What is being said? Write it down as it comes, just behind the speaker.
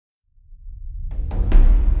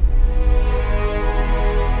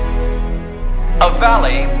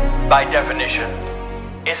valley, by definition,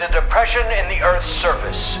 is a depression in the Earth's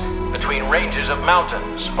surface between ranges of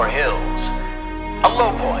mountains or hills. A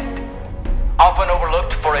low point, often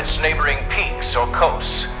overlooked for its neighboring peaks or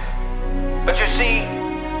coasts. But you see,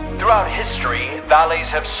 throughout history, valleys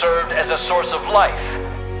have served as a source of life,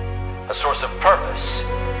 a source of purpose.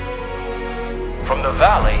 From the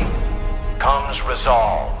valley comes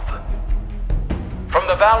resolve. From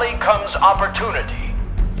the valley comes opportunity.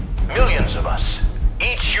 Millions of us,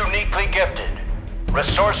 each uniquely gifted,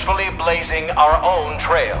 resourcefully blazing our own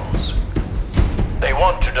trails. They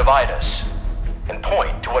want to divide us and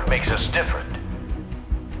point to what makes us different.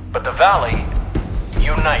 But the valley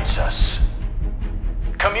unites us.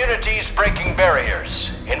 Communities breaking barriers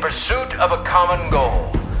in pursuit of a common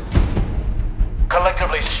goal.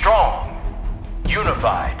 Collectively strong,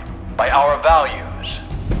 unified by our values.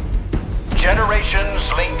 Generations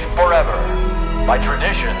linked forever by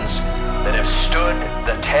traditions that have stood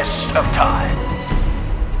the test of time.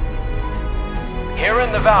 Here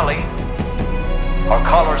in the valley, our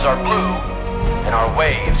colors are blue and our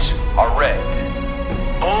waves are red.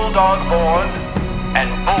 Bulldog born and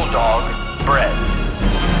bulldog bred.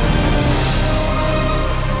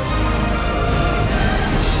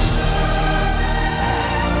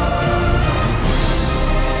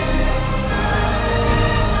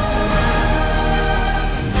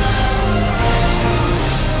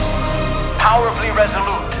 Powerfully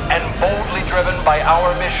resolute and boldly driven by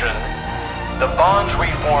our mission, the bonds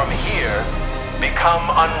we form here become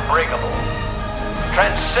unbreakable,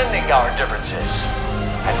 transcending our differences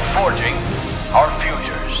and forging our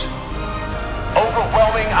futures,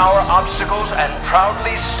 overwhelming our obstacles and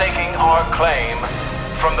proudly staking our claim.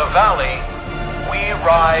 From the valley, we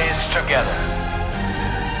rise together.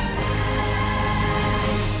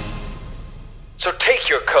 So take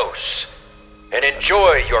your coasts and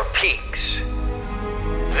enjoy your peaks.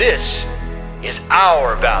 This is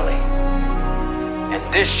our valley.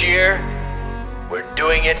 And this year, we're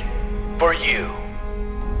doing it for you.